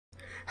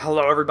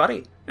Hello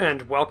everybody,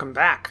 and welcome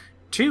back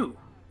to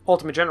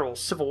Ultimate General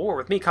Civil War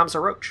with me,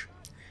 Commissar Roach.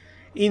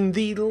 In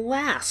the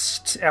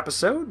last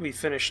episode, we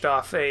finished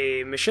off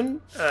a mission.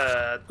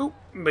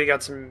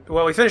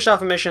 We finished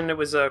off a mission. It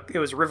was a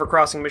river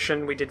crossing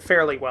mission. We did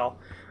fairly well.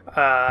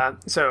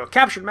 So,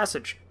 captured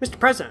message. Mr.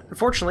 President,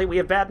 unfortunately, we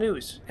have bad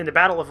news. In the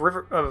Battle of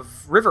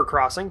River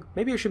Crossing,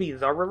 maybe it should be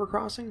the River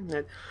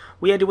Crossing,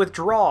 we had to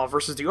withdraw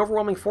versus the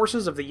overwhelming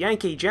forces of the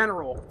Yankee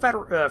General,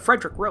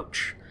 Frederick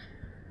Roach.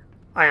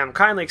 I am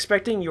kindly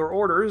expecting your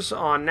orders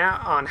on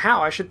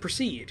how I should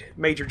proceed.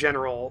 Major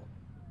General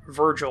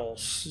Virgil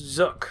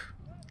Zook.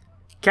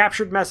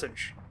 Captured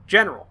message.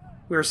 General,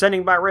 we are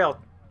sending by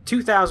rail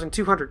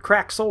 2,200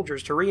 crack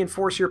soldiers to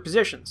reinforce your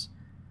positions.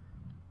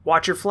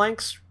 Watch your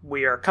flanks.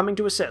 We are coming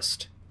to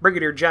assist.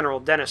 Brigadier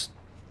General Dennis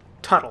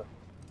Tuttle.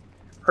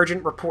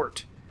 Urgent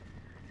report.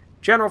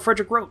 General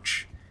Frederick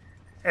Roach.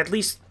 At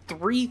least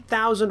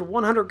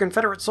 3,100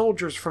 Confederate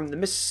soldiers from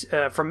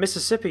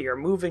Mississippi are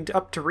moving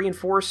up to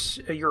reinforce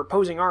your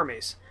opposing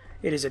armies.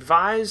 It is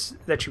advised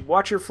that you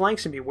watch your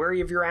flanks and be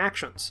wary of your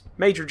actions.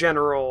 Major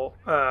General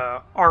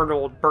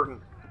Arnold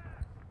Burton.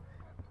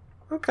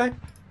 Okay.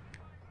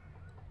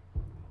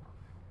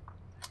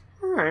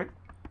 Alright.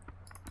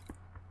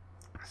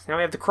 Now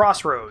we have the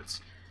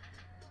crossroads.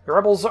 The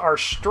rebels are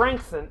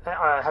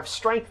have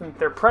strengthened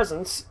their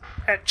presence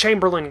at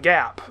Chamberlain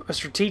Gap, a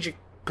strategic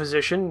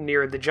position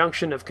near the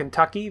junction of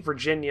Kentucky,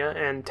 Virginia,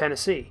 and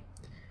Tennessee.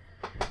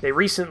 They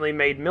recently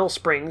made Mill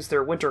Springs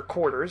their winter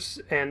quarters,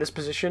 and this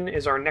position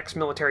is our next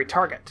military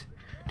target.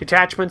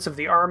 Detachments of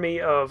the Army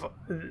of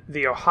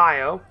the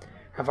Ohio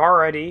have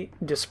already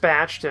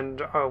dispatched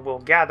and will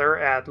gather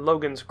at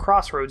Logan's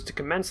Crossroads to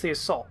commence the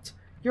assault.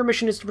 Your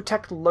mission is to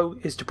protect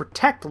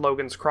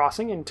Logan's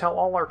Crossing until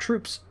all our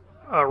troops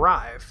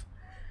arrive.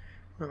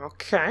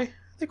 Okay, I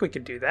think we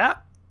could do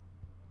that.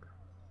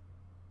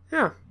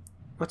 Yeah.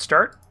 Let's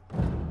start.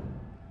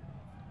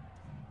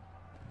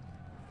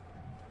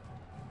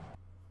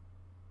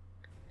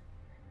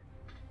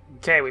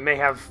 Okay, we may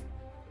have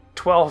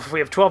 12. We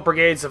have 12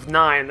 brigades of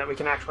 9 that we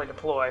can actually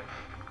deploy.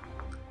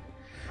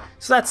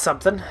 So that's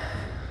something.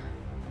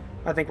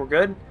 I think we're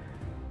good.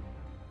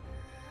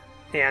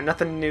 Yeah,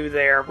 nothing new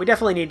there. We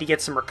definitely need to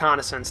get some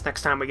reconnaissance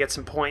next time we get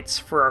some points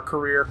for our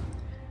career.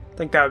 I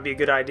think that would be a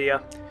good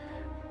idea.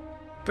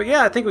 But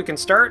yeah, I think we can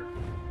start.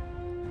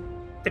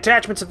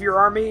 Detachments of your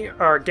army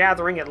are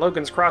gathering at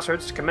Logan's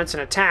Crossroads to commence an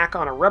attack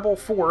on a rebel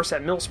force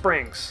at Mill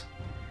Springs.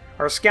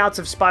 Our scouts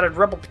have spotted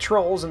rebel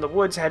patrols in the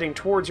woods heading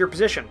towards your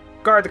position.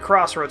 Guard the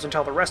crossroads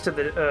until the rest of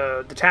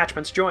the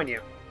detachments join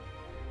you.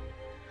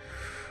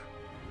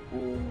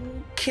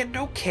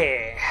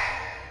 Okay.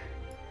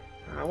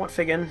 I want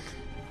Figgin.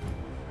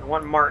 I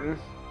want Martin.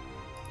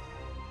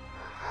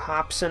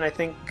 Hobson, I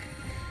think.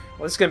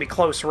 Well, this is going to be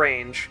close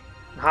range.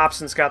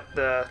 Hobson's got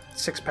the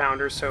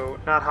 6-pounder, so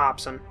not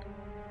Hobson.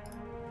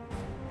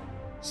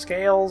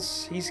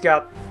 Scales, he's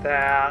got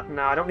that.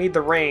 No, I don't need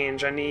the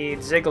range. I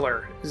need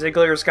Ziegler.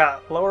 Ziegler's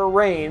got lower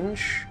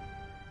range,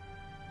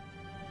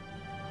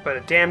 but a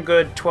damn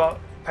good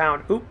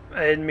 12-pound. Oop,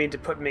 I didn't mean to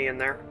put me in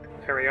there.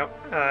 There we go.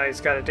 He's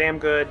got a damn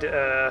good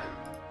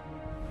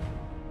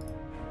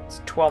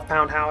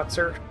 12-pound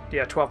howitzer.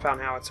 Yeah,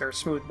 12-pound howitzer.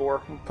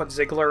 Smoothbore. We'll put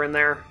Ziegler in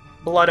there.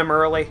 Blood him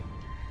early.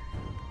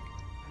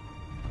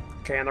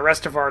 Okay, and the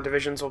rest of our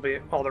divisions will be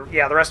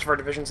the rest of our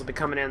divisions will be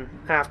coming in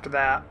after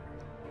that.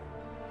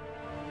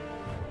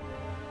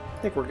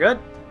 I think we're good.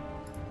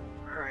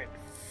 Alright,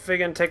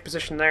 Figgin, take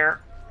position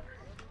there.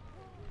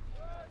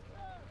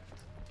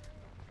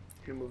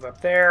 You move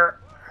up there.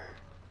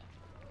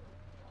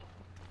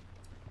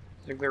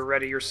 Ziegler,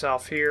 ready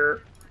yourself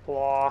here.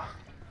 Law.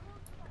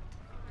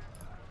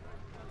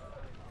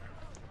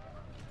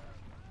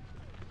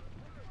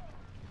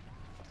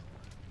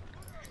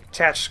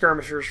 Attach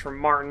skirmishers from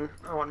Martin.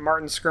 I want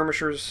Martin's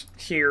skirmishers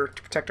here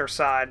to protect our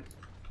side.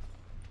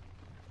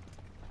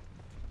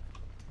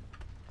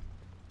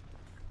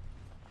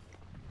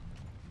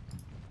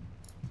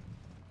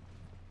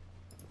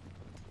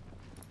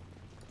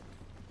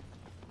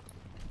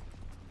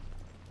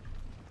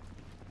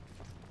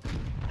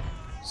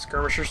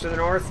 Skirmishers to the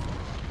north.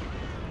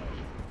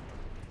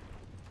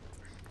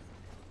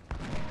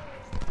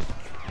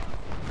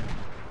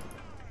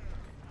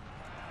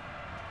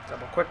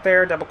 Double quick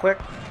there, double quick.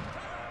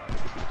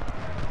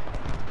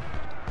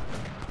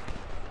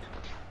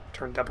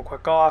 Turn double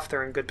quick off,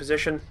 they're in good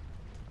position.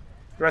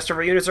 The rest of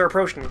our units are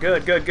approaching.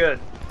 Good, good, good.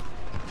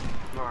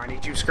 Alright, I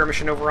need you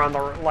skirmishing over on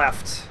the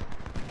left.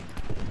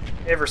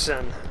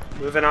 Iverson,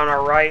 moving on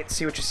our right,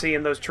 see what you see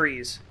in those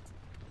trees.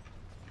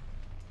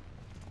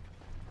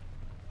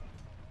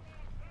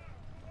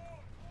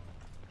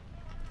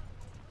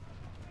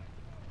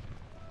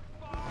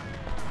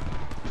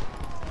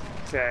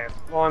 Okay,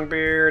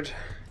 Longbeard,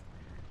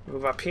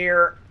 move up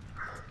here.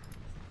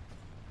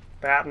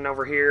 Batten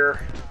over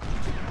here.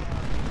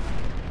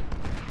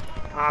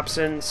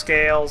 Hobson,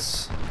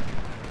 Scales.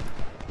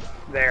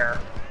 There.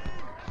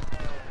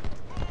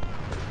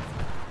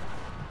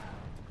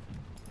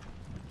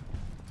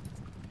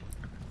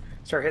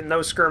 Start hitting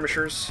those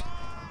skirmishers.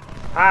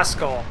 High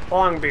Skull,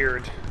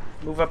 Longbeard.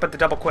 Move up at the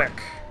double quick.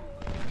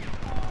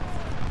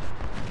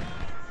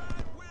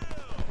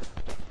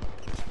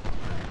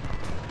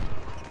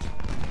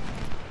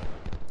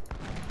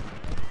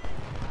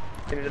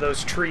 Get into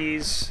those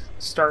trees.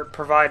 Start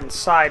providing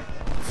side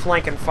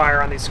flanking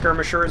fire on these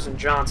skirmishers and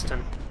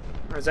Johnston.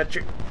 Or is that...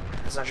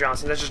 That's not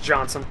Johnson, that's just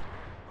Johnson.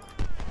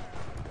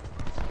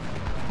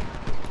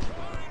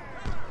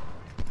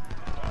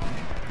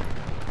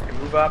 Okay,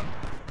 move up.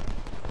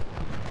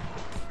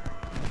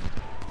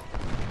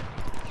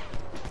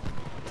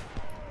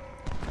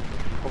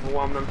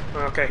 Overwhelm them.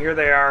 Okay, here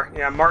they are.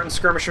 Yeah, Martin's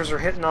skirmishers are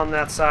hitting on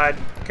that side.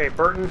 Okay,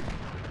 Burton,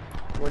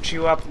 I want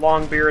you up.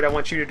 Longbeard, I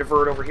want you to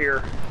divert over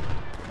here.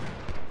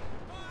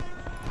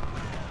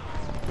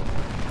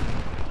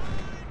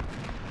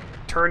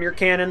 Turn your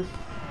cannon.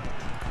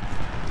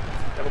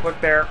 Double click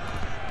there.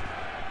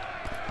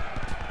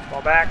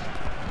 Fall back.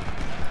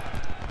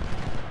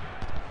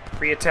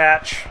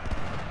 Reattach.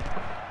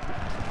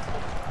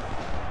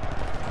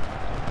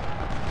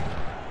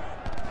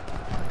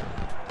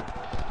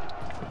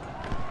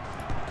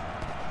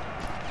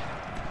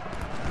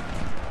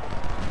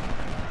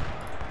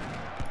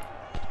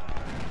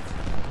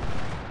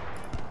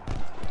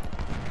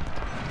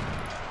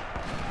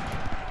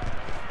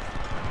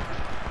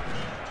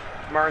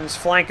 Martin's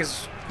flank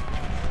has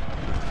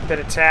been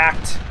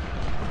attacked.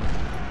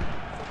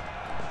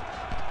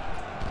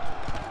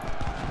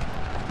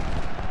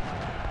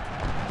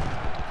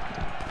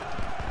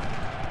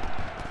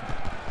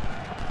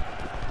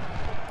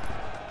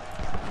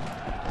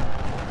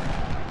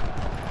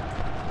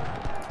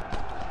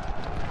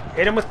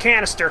 Hit him with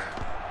canister.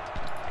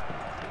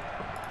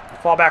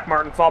 Fall back,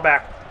 Martin. Fall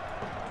back.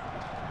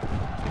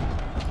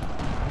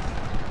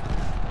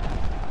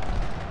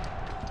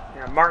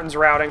 Yeah, Martin's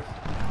routing.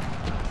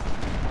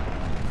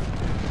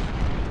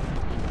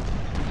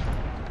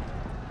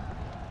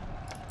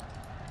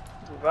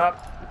 Move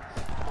up.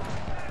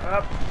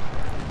 Up.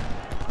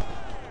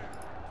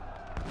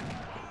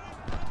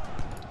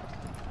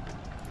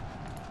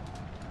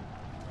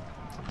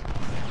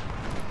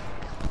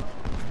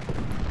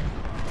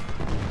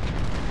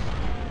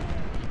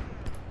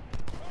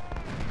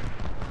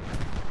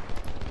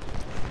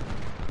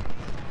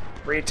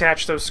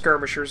 Reattach those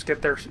skirmishers,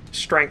 get their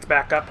strength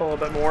back up a little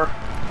bit more.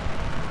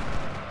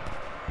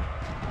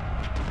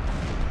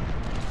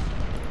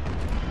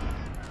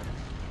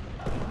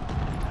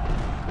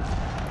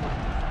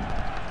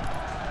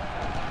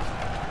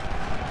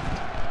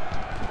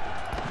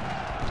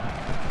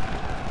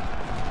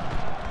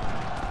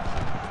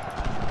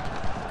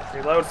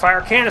 Reload, fire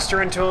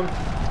canister into him.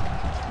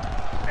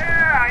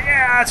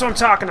 Yeah, that's what I'm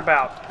talking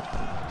about.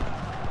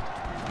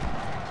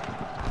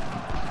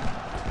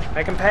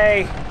 Make him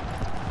pay.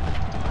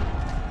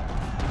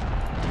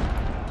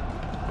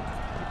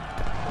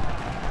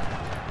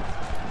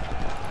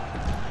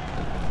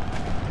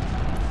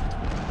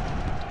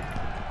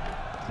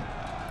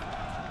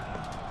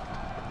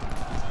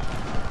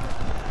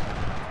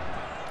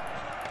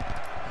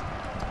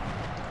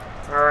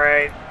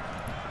 Alright.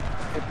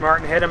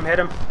 Martin, hit him, hit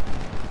him.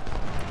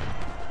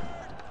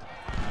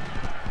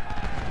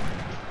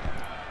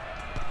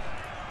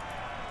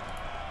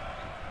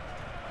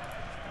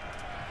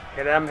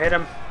 Hit him, hit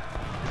him.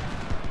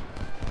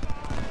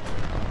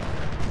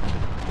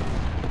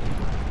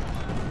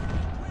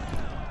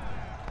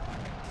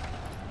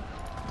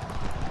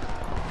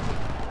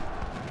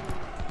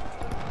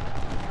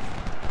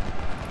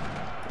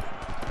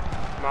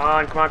 Come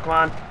on, come on, come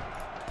on.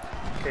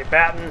 Okay,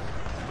 Batten.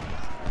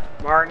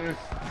 Martin.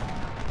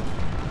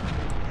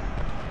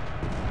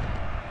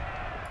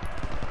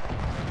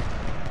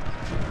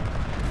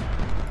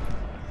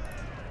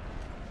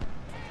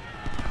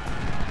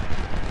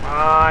 Come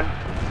on.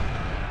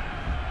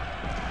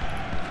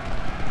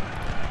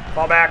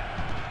 Fall back.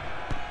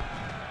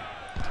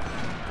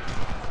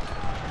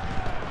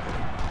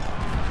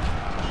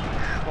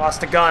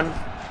 Lost a gun.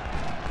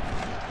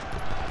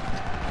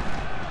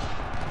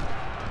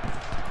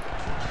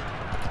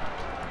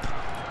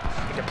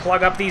 Need to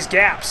plug up these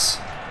gaps.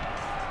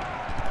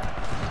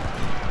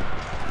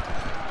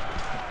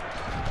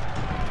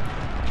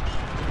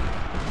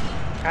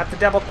 At the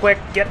double quick,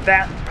 get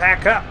that and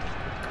pack up.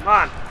 Come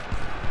on.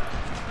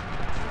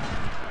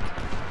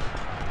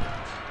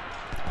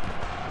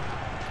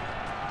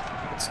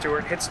 Hit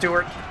Stewart, hit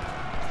Stewart.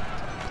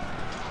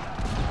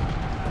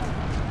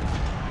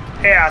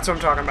 Yeah, that's what I'm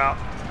talking about.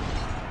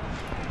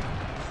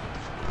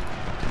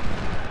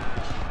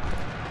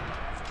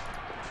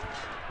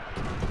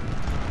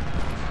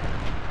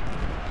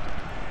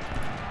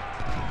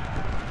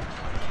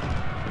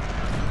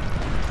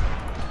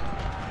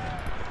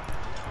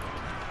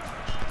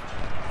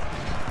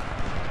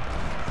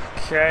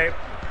 Okay.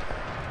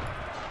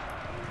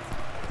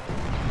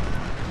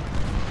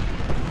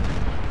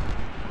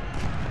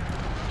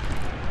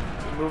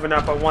 Moving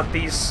up, I want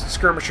these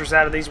skirmishers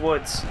out of these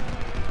woods.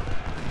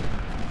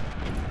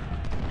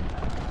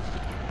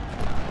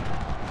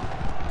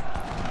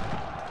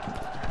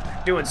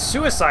 Doing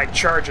suicide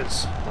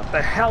charges. What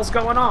the hell's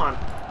going on?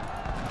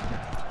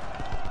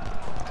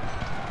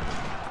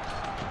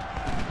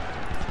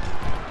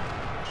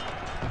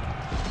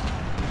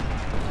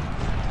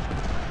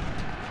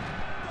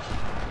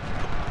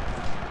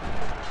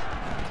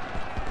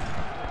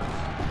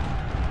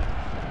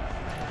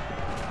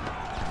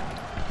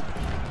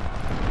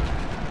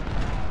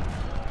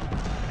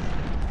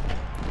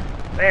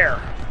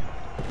 There.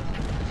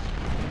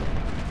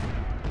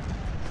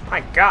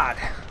 My God.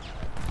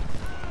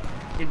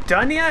 You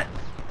done yet?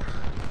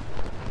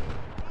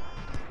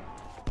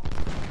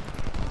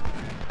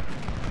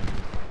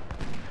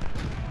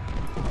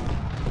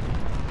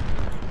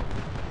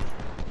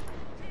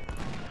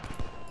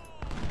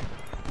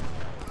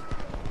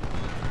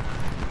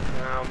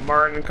 Now,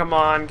 Martin, come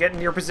on, get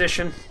in your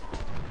position.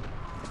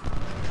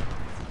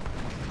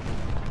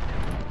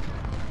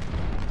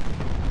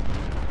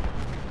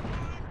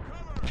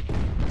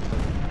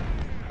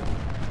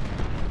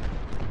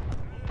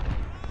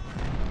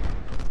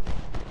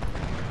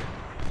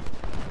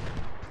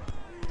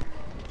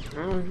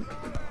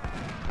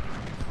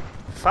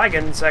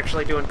 Feigen's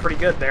actually doing pretty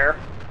good there.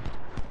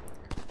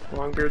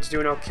 Longbeard's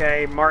doing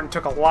okay. Martin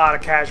took a lot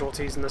of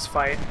casualties in this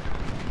fight.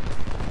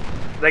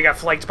 They got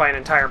flanked by an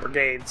entire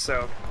brigade,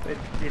 so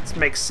it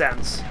makes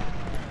sense.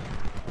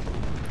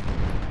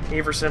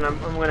 Everson, I'm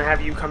going to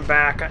have you come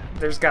back.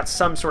 There's got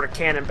some sort of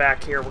cannon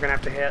back here we're going to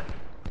have to hit.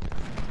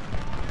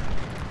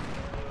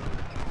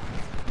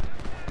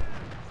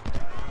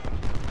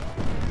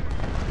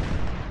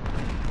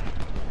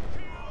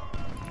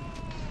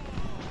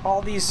 All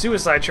these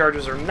suicide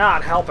charges are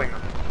not helping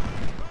them.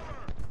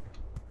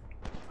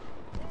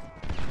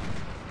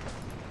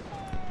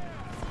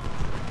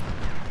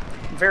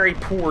 Very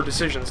poor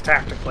decisions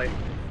tactically.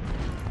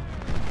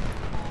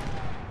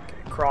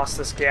 Okay, cross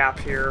this gap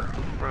here.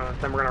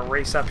 Then we're going to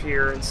race up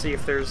here and see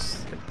if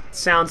there's... It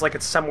sounds like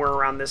it's somewhere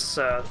around this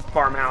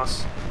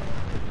farmhouse.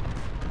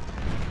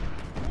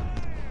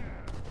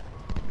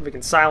 If we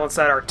can silence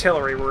that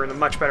artillery, we're in a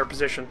much better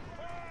position.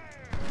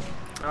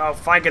 Oh,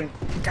 Feigen.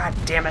 God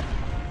damn it.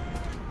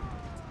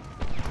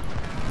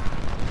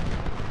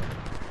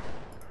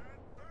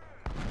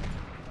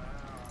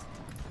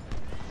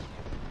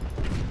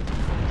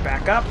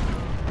 Back up.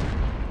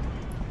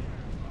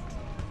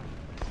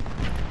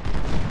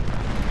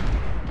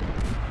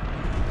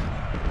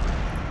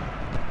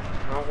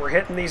 Well, we're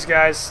hitting these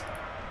guys.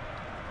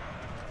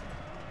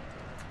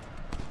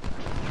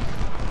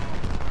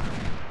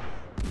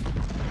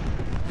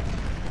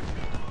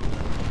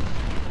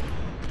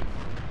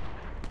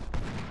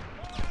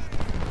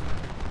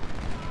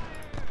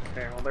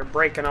 Okay, well, they're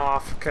breaking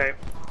off. Okay.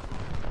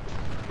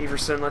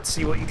 Everson, let's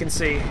see what you can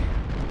see.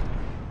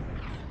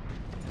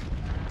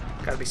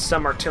 Gotta be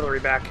some artillery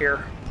back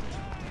here.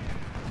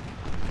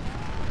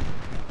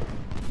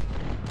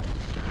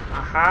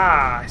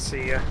 Aha! I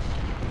see ya.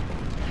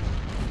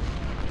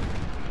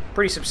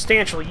 Pretty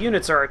substantial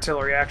units of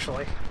artillery,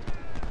 actually.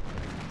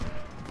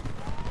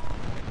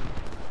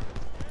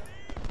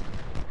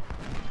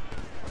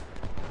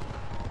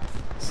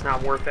 It's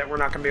not worth it. We're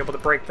not gonna be able to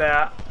break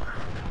that.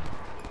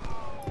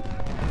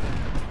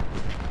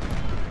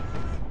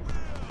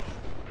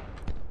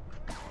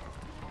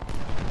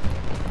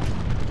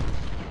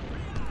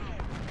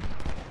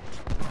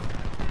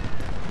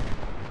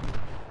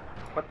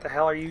 What the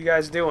hell are you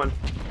guys doing?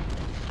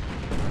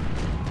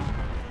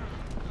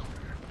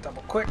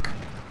 Double quick.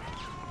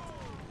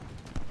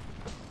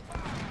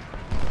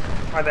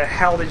 Why the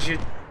hell did you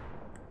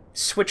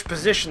switch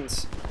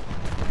positions?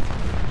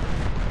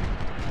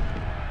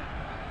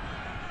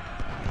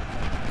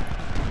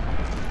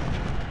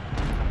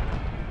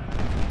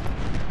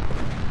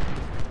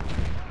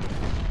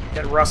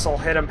 Get Russell,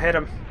 hit him, hit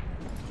him.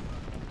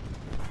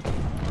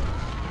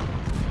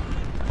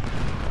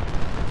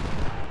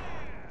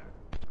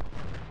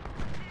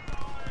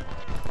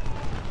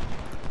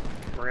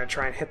 We're gonna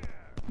try and hit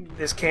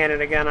this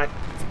cannon again. I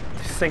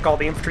think all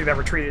the infantry that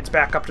retreated is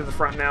back up to the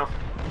front now.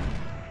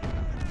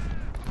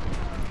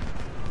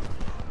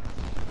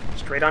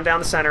 Straight on down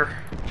the center.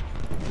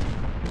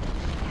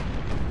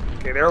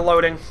 Okay, they're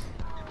loading.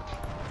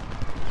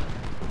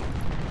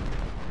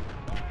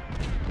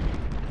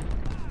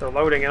 They're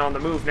loading and on the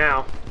move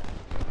now.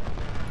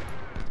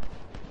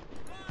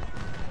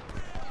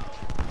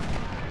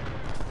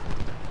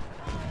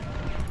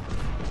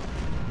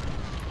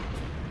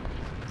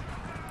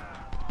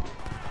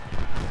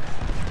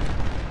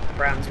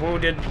 Bratton's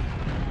wounded.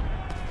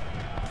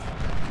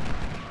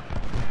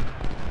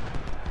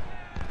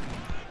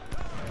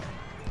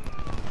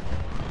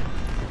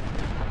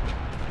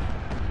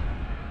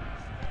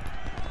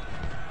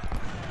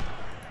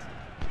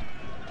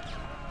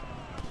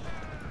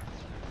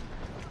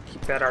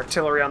 Keep that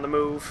artillery on the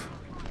move.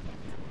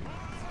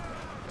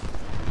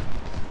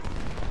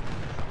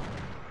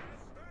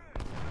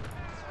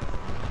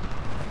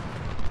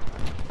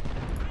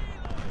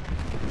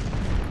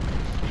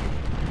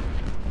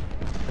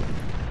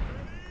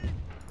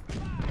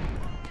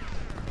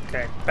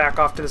 Okay, back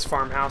off to this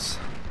farmhouse.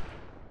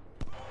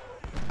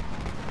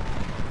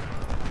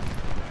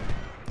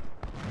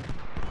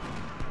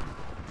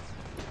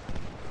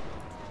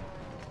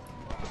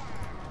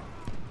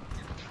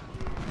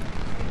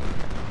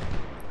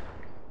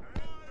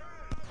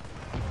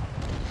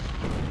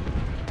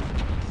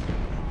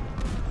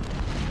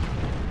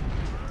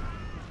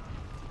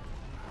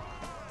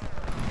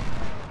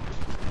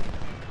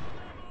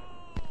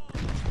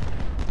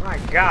 My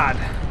God.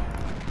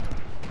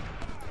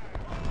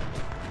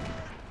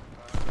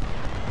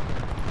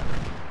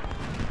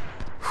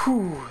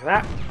 Whew,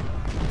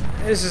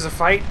 this is a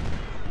fight.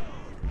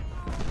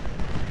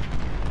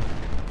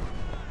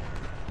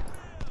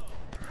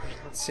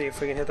 Let's see if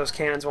we can hit those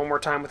cannons one more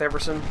time with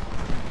Everson.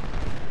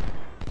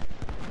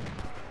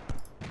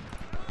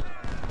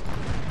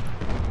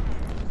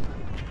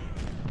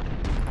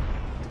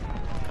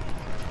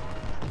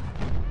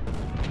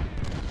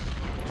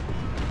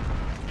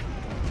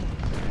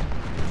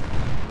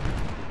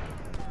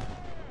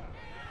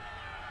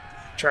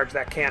 Charge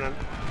that cannon.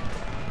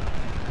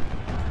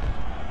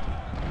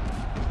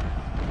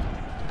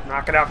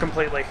 Knock it out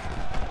completely.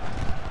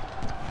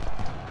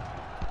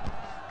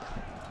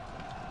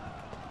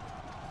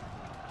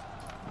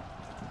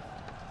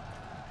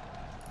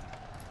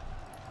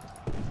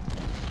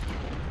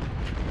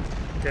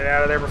 Get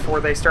out of there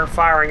before they start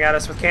firing at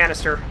us with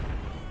canister.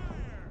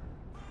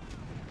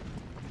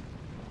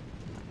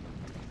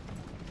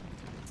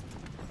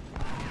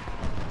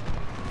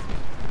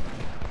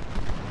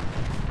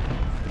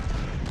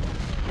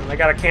 They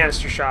got a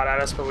canister shot at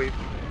us, but we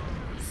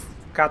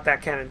got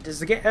that cannon. Does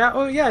the game?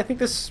 Oh yeah, I think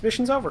this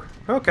mission's over.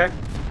 Okay.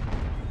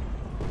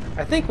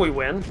 I think we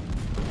win.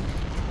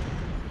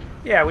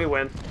 Yeah, we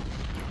win.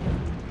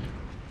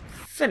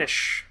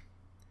 Finish.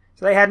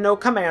 So they had no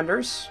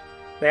commanders.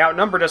 They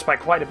outnumbered us by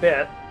quite a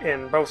bit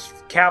in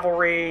both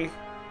cavalry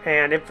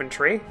and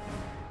infantry.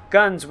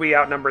 Guns, we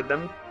outnumbered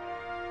them.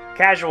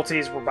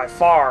 Casualties were by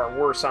far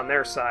worse on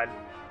their side.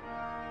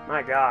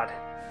 My God.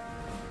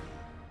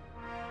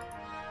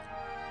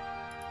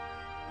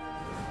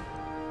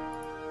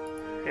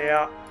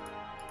 Yeah.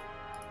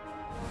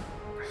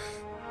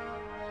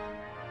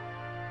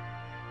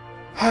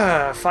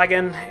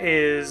 Feigen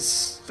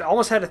is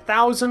almost had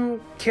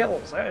 1,000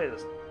 kills. That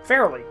is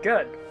fairly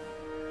good.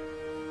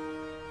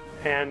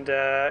 And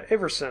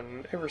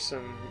Iverson,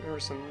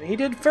 he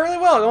did fairly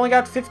well. He only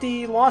got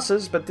 50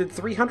 losses, but did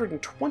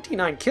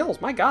 329 kills.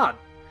 My God,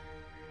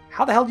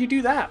 how the hell did you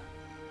do that?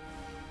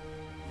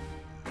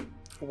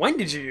 When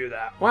did you do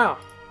that? Wow.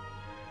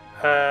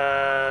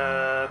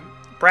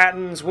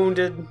 Bratton's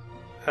wounded.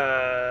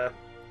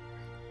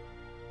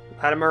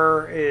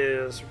 Latimer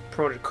is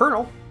promoted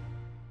colonel.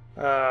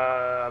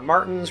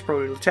 Martin's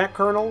promoted lieutenant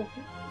colonel.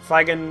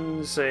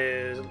 Feigen's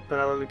is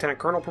another lieutenant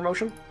colonel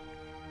promotion.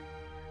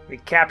 We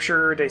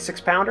captured a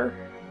 6-pounder.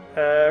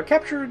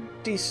 Captured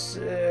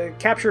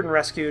and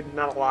rescued,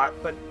 not a lot,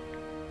 but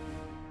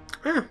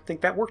I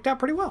think that worked out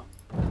pretty well.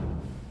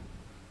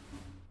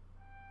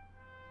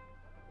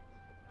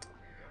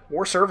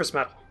 War Service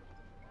Medal.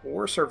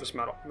 War Service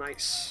Medal.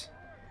 Nice.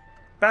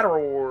 Battle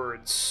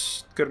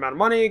rewards. Good amount of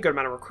money, good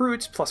amount of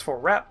recruits,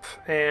 +4 rep,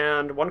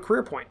 and 1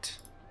 career point.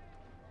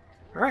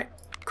 Alright,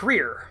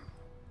 career.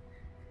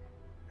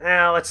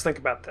 Now let's think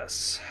about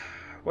this.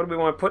 What do we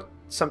want to put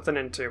something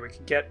into? We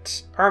could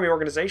get army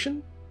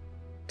organization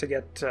to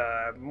get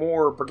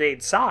more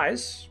brigade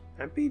size.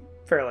 That'd be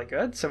fairly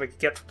good. So we could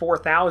get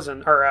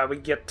 4,000, or we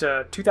could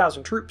get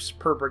 2,000 troops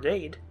per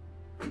brigade.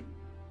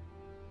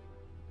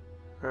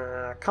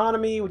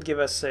 Economy would give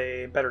us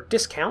a better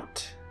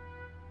discount.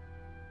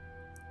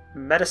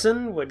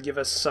 Medicine would give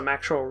us some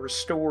actual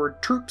restored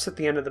troops at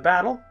the end of the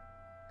battle.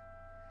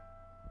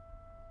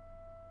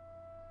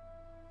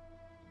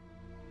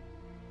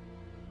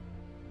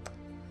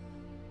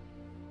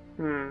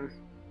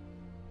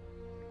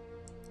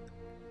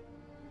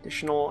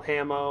 Additional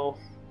ammo.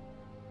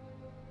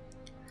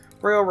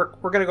 We're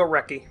gonna go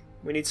recce.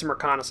 We need some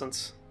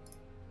reconnaissance.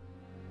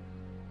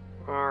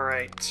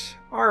 Alright.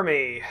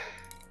 Army.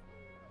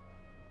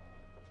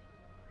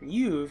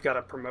 You've got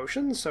a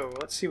promotion, so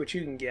let's see what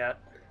you can get.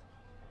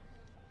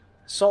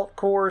 Assault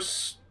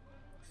course,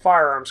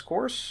 firearms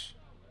course,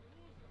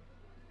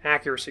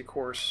 accuracy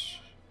course.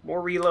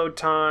 More reload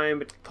time,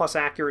 but plus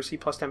accuracy,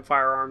 plus 10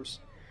 firearms.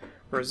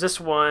 Whereas this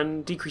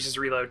one decreases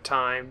reload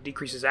time,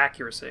 decreases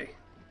accuracy.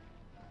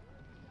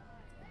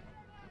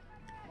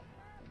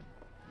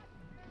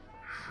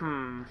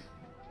 Do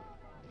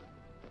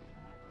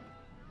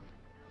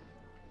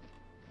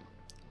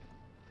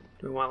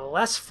we want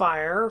less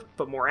fire,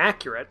 but more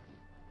accurate?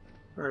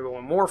 Or do we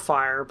want more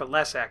fire, but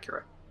less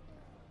accurate?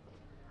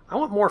 I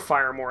want more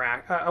fire,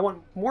 I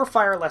want more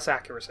fire, less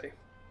accuracy.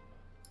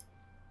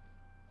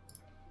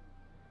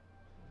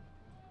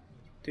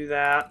 Do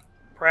that.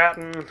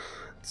 Bratton.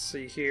 Let's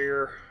see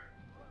here.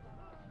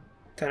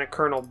 Lieutenant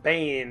Colonel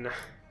Bain.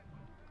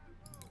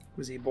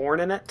 Was he born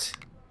in it?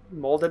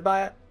 Molded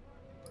by it?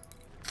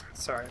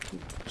 Sorry,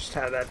 just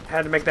had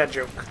to make that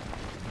joke.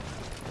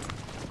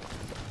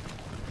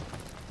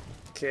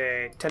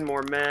 Okay, 10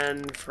 more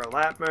men for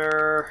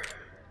Latimer.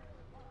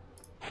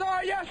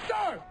 Sir, yes,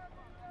 sir!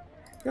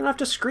 You don't have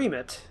to scream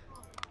it.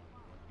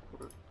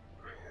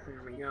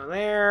 There we go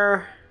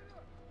there.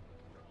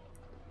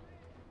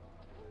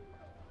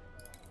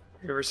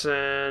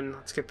 Iverson,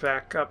 let's get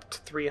back up to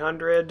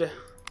 300.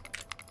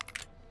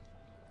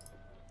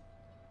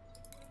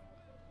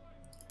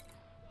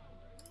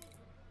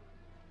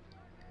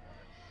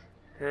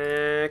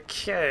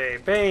 Okay,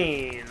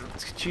 Bane,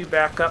 let's get you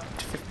back up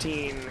to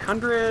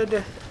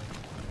 1,500.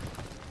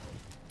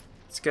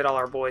 Let's get all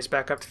our boys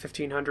back up to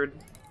 1,500.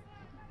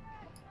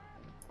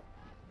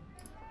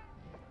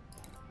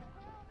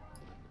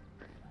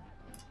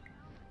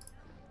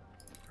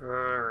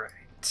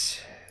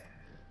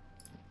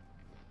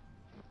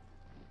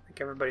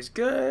 everybody's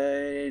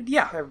good.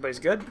 Yeah, everybody's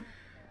good.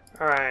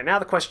 Alright, now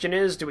the question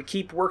is, do we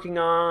keep working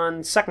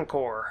on Second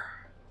Corps?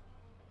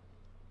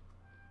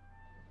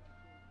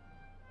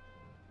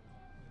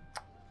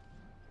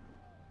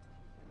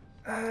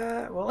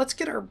 Well, let's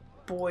get our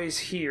boys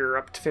here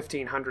up to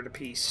 1,500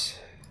 apiece.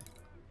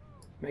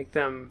 Make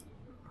them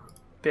a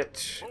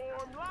bit,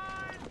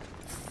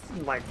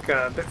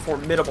 a bit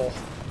formidable.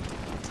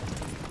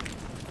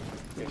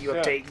 You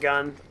update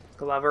gun,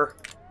 Glover.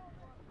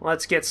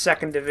 Let's get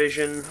 2nd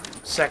Division,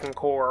 2nd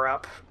Corps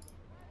up.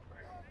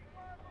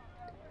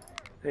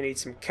 They need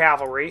some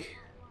cavalry.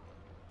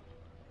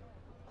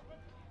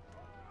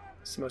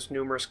 It's the most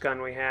numerous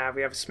gun we have.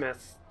 We have a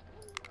Smith.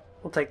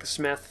 We'll take the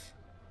Smith.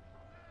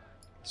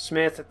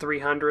 Smith at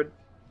 300.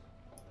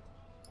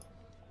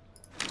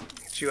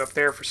 Get you up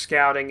there for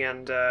scouting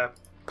and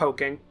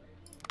poking.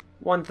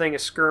 One thing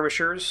is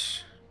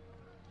skirmishers.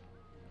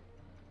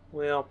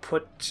 We'll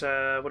put,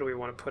 what do we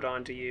want to put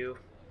onto you?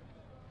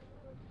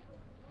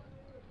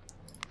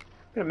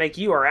 I'm going to make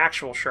you our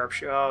actual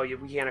sharpshooter. Oh,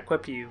 we can't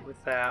equip you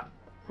with that.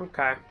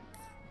 Okay.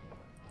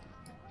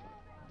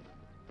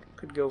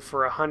 Could go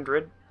for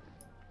 100.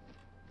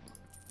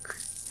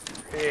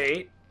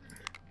 Great.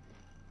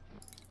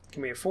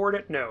 Can we afford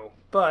it? No.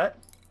 But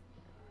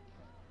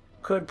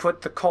could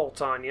put the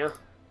Colt on you.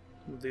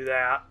 We'll do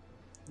that.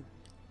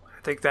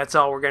 I think that's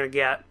all we're going to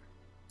get.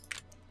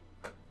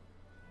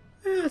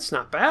 It's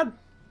not bad.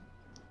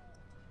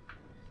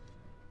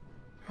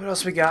 What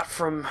else we got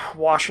from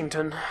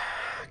Washington?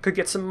 Could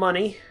get some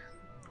money.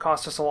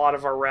 Cost us a lot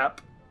of our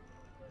rep.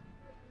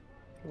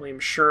 William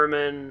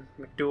Sherman,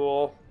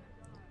 McDougal.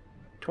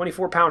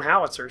 24-pound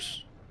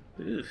howitzers.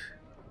 Ugh.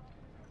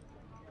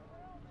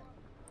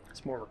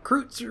 It's more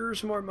recruits or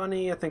some more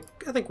money. I think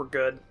we're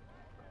good.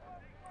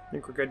 I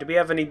think we're good. Do we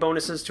have any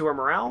bonuses to our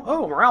morale?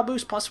 Oh, morale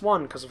boost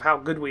 +1 because of how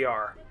good we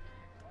are.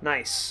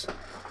 Nice.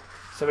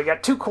 So we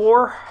got 2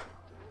 corps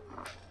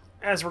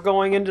as we're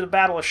going into the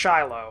Battle of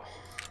Shiloh.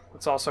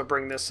 Let's also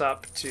bring this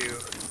up to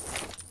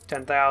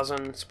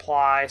 10,000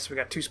 supply. So we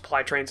got 2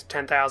 supply trains at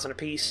 10,000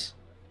 apiece.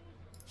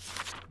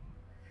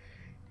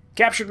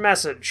 Captured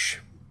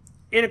message.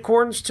 In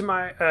accordance to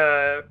my,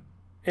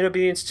 in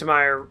obedience to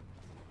my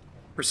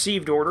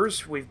received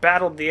orders, we've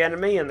battled the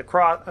enemy in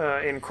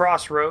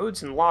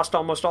crossroads and lost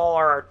almost all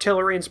our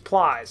artillery and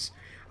supplies.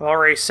 I've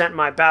already sent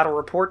my battle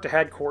report to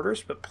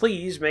headquarters, but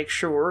please make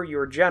sure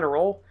your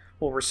general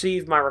will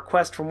receive my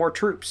request for more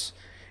troops.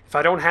 If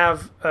I don't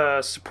have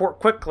support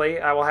quickly,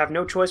 I will have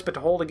no choice but to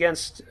hold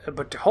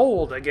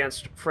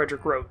against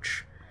Frederick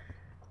Roach.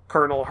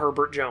 Colonel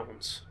Herbert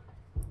Jones.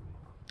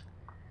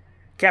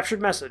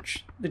 Captured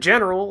message.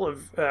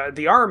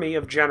 The army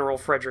of General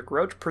Frederick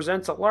Roach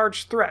presents a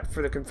large threat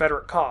for the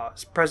Confederate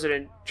cause.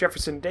 President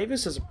Jefferson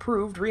Davis has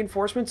approved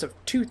reinforcements of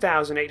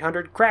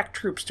 2,800 crack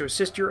troops to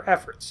assist your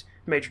efforts.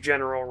 Major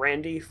General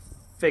Randy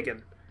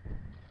Figgin.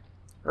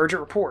 Urgent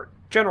report.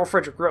 General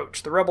Frederick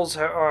Roach. The rebels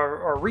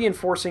are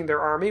reinforcing their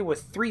army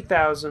with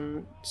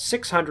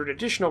 3,600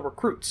 additional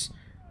recruits.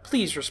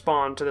 Please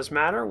respond to this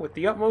matter with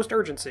the utmost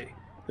urgency.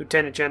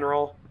 Lieutenant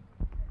General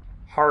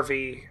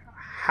Harvey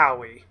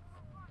Howie.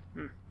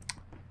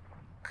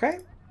 Okay.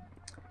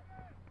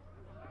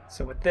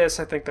 So with this,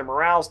 I think their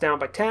morale's down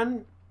by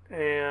 10,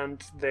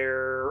 and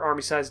their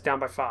army size is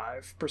down by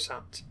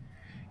 5%.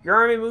 Your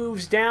army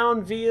moves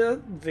down via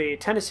the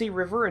Tennessee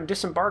River and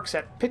disembarks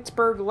at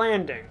Pittsburgh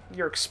Landing.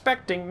 You're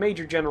expecting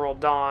Major General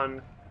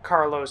Don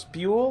Carlos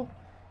Buell,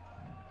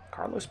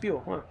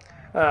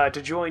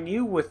 to join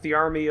you with the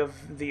Army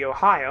of the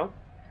Ohio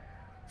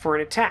for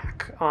an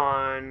attack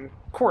on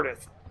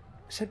Corinth.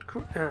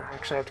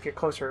 Actually, I have to get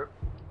closer.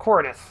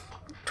 Corinth.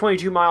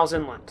 22 miles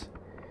inland.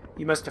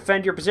 You must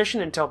defend your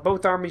position until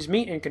both armies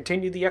meet and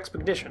continue the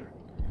expedition.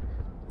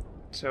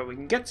 So we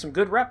can get some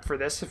good rep for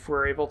this if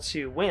we're able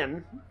to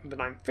win, but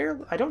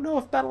I don't know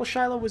if Battle of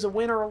Shiloh was a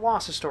win or a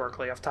loss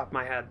historically off the top of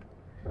my head.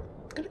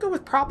 I'm going to go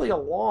with probably a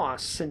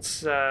loss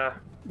since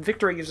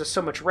victory gives us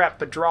so much rep,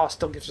 but draw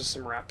still gives us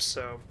some reps,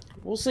 so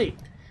we'll see.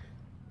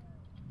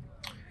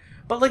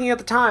 But looking at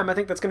the time, I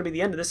think that's going to be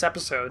the end of this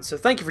episode. So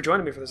thank you for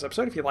joining me for this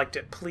episode. If you liked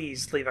it,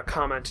 please leave a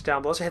comment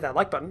down below. So hit that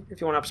like button.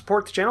 If you want to help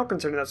support the channel,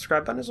 consider that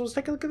subscribe button, as well as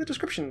take a look at the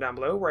description down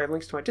below, where I have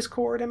links to my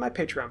Discord and my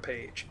Patreon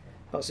page.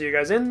 I'll see you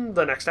guys in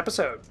the next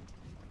episode.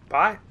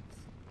 Bye.